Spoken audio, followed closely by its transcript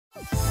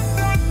Hey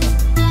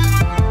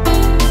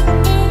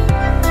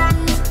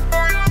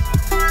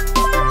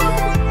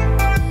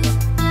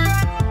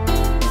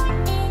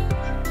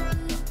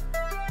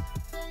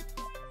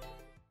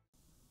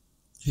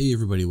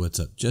everybody,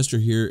 what's up? Jester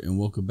here, and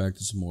welcome back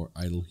to some more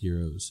Idle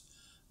Heroes.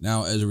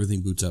 Now, as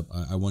everything boots up,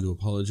 I want to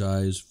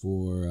apologize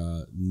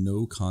for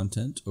no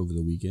content over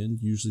the weekend.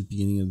 Usually at the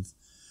beginning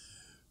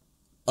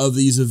of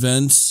these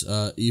events,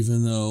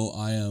 even though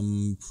I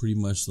am pretty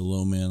much the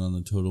low man on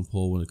the totem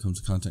pole when it comes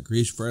to content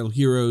creation for Idle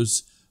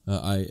Heroes,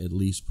 I at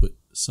least put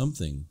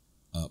something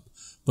up.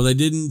 But I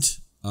didn't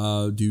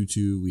due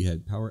to we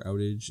had power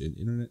outage and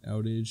internet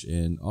outage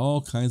and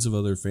all kinds of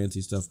other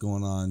fancy stuff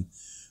going on,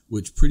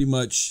 which pretty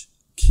much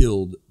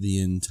killed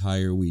the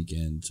entire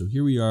weekend. So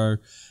here we are,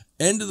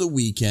 end of the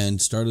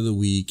weekend, start of the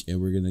week, and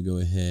we're going to go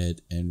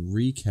ahead and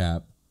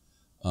recap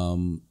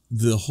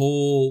the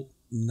whole,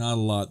 not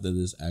a lot that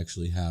has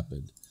actually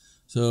happened.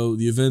 So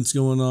the event's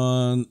going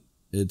on,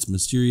 it's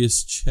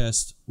Mysterious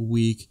Chest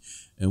Week,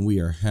 and we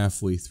are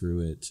halfway through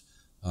it.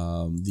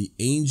 The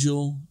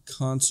Angel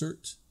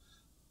Concert,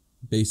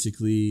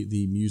 basically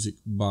the music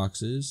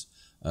boxes.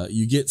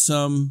 You get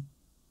some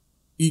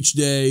each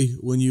day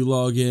when you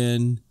log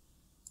in,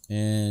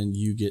 and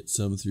you get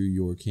some through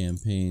your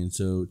campaign.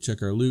 So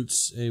check our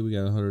loots. Hey, we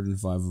got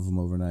 105 of them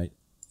overnight.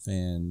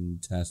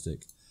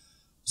 Fantastic.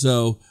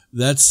 So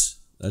that's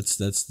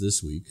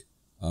this week.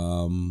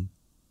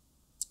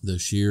 The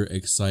sheer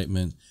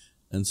excitement.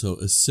 And so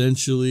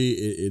essentially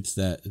it's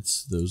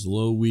those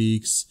low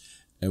weeks,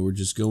 and we're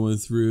just going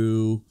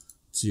through.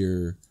 It's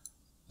your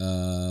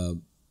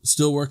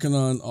still working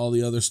on all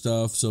the other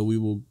stuff. So we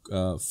will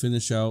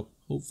finish out,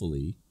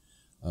 hopefully,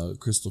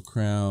 Crystal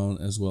Crown,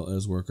 as well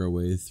as work our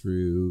way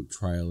through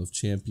Trial of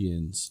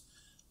Champions.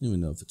 I don't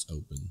even know if it's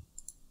open.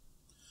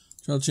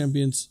 Trial of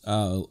Champions,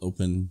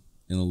 open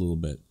in a little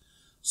bit.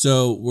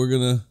 So we're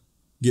going to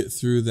get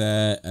through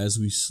that as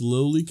we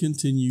slowly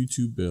continue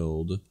to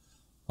build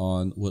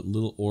on what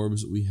little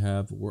orbs we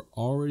have. We're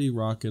already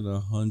rocking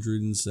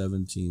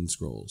 117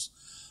 scrolls.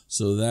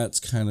 So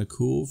that's kind of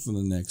cool for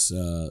the next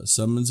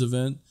summons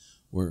event.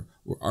 We're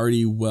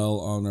already well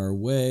on our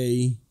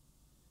way.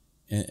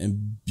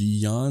 And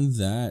beyond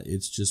that,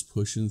 it's just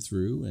pushing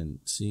through and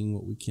seeing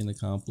what we can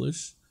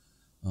accomplish.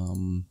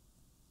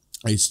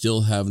 I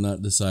still have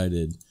not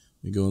decided.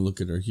 We go and look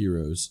at our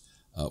heroes.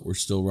 We're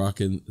still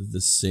rocking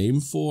the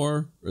same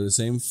 4 or the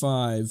same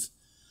 5.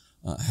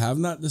 Have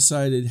not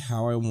decided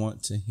how I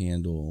want to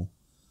handle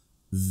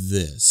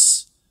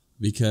this,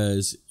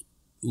 because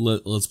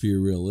let's be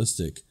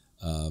realistic.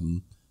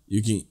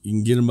 You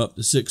can get them up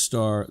to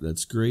 6-star.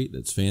 That's great.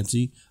 That's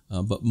fancy.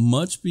 But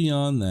much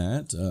beyond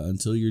that,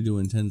 until you're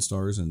doing 10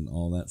 stars and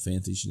all that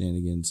fancy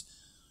shenanigans,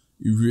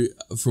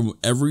 from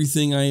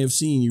everything I have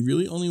seen, you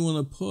really only want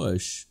to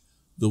push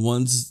the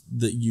ones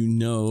that you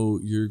know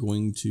you're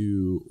going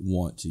to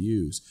want to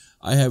use.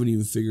 I haven't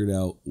even figured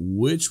out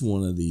which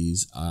one of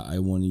these I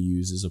want to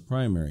use as a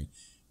primary,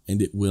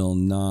 and it will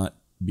not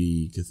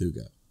be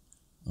Cthulhu.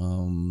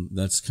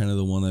 That's kind of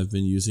the one I've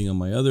been using on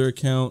my other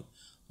account.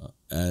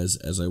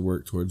 As I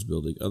work towards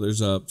building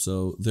others up.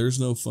 So there's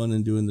no fun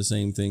in doing the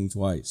same thing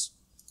twice.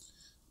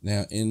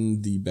 Now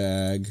in the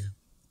bag,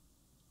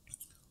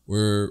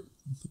 we're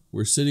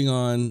sitting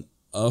on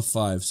a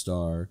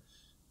 5-star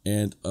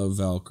and a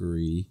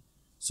Valkyrie.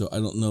 So I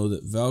don't know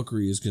that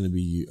Valkyrie is going to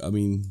be, let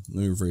me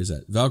rephrase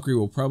that. Valkyrie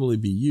will probably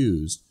be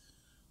used,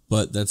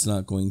 but that's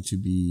not going to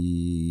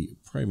be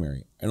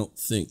primary. I don't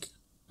think.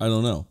 I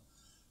don't know.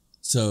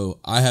 So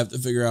I have to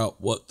figure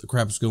out what the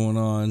crap's going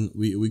on.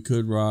 We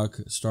could rock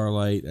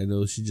Starlight. I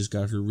know she just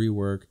got her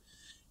rework,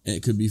 and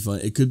it could be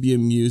fun. It could be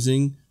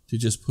amusing to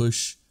just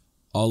push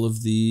all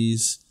of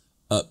these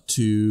up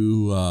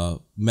to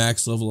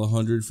max level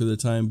 100 for the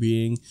time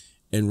being,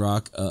 and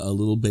rock a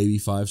little baby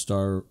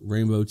 5-star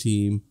rainbow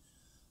team.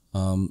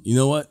 You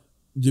know what?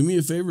 Do me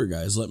a favor,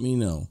 guys. Let me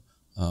know.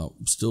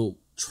 Still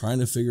trying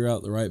to figure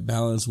out the right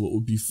balance. What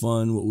would be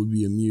fun? What would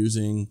be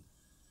amusing?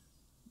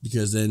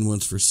 Because then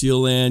once for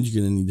Seal Land,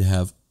 you're going to need to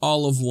have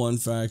all of one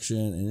faction.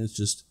 And it's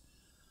just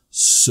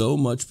so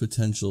much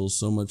potential,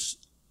 so much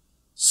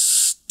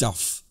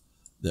stuff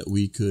that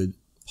we could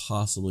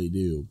possibly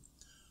do.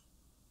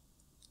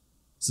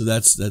 So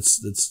that's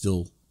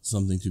still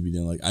something to be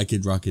done. Like, I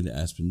could rock into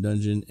Aspen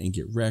Dungeon and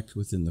get wrecked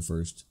within the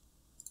first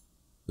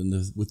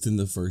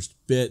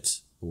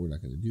bit, but we're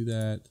not going to do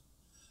that.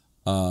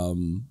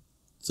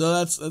 So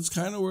that's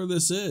kind of where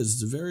this is.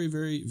 It's a very,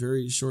 very,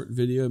 very short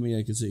video. I mean,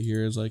 I could sit here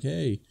and it's like,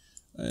 hey,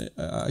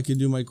 I can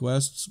do my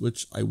quests,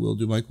 which I will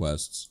do my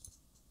quests.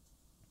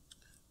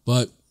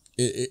 But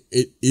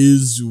it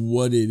is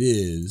what it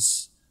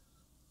is.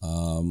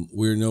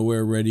 We're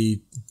nowhere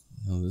ready.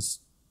 Oh,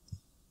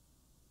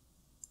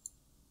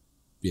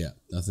 yeah,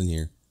 nothing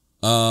here.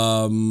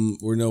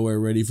 We're nowhere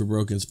ready for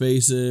Broken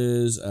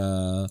Spaces.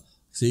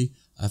 See,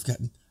 I've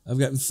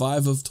gotten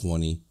 5 of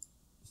 20.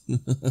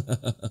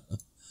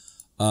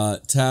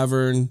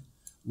 Tavern,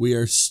 we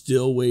are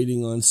still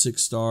waiting on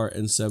 6-star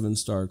and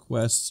 7-star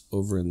quests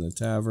over in the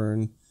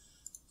Tavern.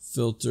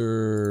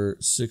 filter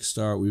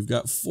 6-star. We've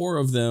got 4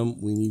 of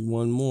them. We need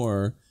 1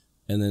 more.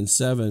 And then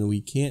 7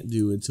 we can't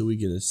do until we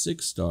get a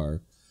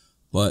 6-star.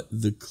 But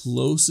the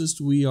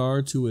closest we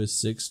are to a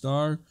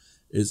 6-star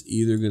is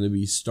either going to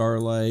be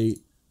Starlight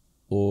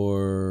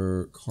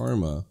or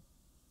Karma.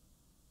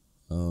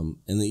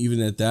 And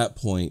even at that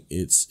point,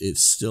 it's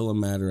still a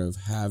matter of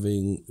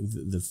having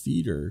the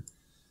feeder.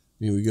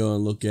 I mean, we go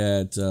and look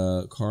at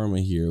Karma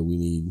here. We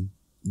need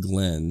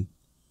Glenn.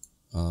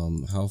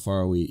 How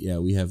far are we? Yeah,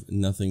 we have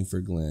nothing for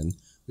Glenn.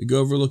 We go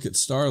over look at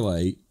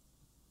Starlight,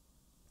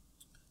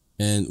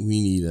 and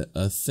we need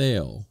a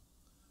Thale.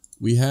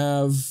 We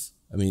have.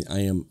 I mean, I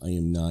am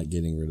not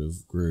getting rid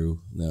of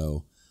Gru.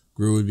 No,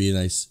 Gru would be a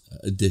nice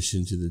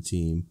addition to the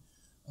team.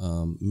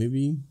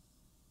 Maybe.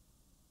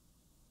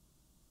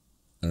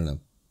 I don't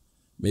know.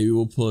 Maybe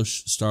we'll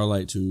push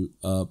Starlight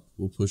up.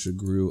 We'll push a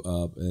Gru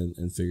up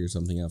and figure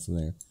something out from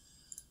there.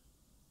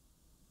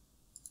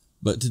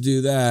 But to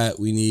do that,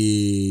 we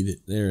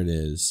need, there it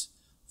is,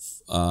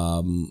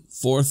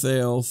 4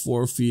 Thale,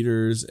 4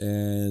 feeders,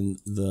 and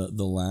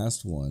the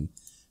last one.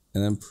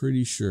 And I'm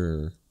pretty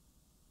sure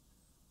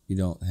we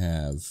don't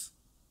have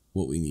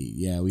what we need.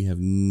 Yeah, we have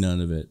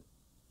none of it.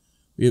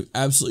 We have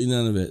absolutely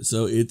none of it.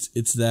 So it's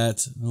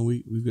that. Oh,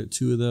 we've got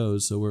 2 of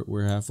those, so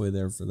we're halfway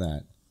there for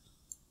that.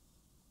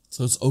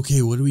 So it's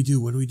okay. What do we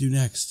do? What do we do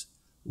next?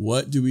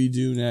 What do we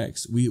do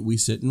next? We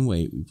sit and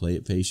wait. We play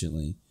it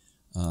patiently.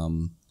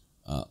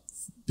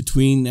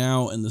 Between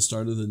now and the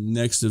start of the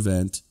next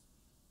event,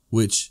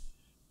 which,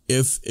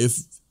 if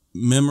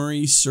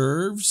memory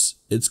serves,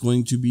 it's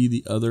going to be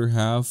the other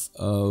half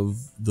of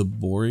the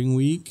boring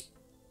week,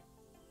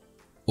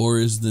 or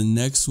is the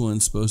next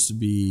one supposed to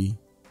be?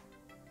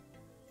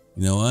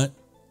 You know what?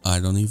 I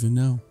don't even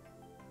know.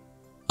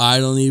 I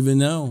don't even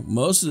know.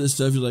 Most of this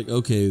stuff, you're like,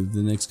 okay,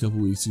 the next couple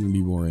weeks are going to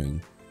be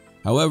boring.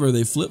 However,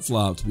 they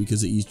flip-flopped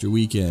because of Easter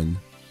weekend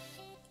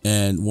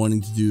and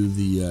wanting to do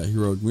the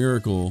Heroic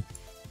Miracle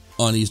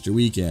on Easter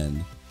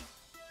weekend.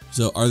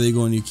 So are they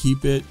going to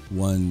keep it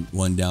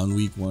one down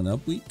week, 1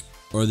 up week?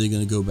 Or are they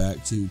going to go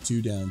back to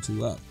 2 down,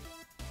 2 up?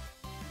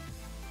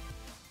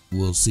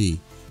 We'll see.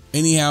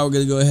 Anyhow, we're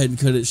going to go ahead and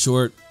cut it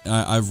short.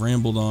 I've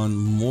rambled on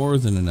more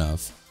than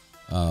enough.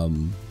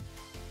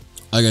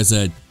 Like I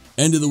said,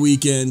 end of the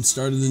weekend,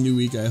 start of the new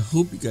week. I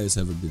hope you guys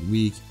have a good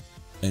week.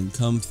 And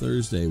come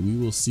Thursday, we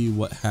will see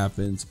what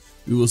happens.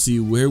 We will see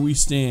where we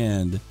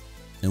stand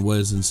and what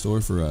is in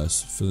store for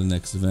us for the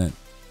next event.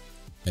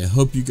 I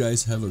hope you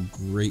guys have a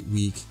great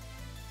week,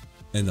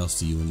 and I'll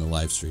see you in the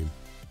live stream.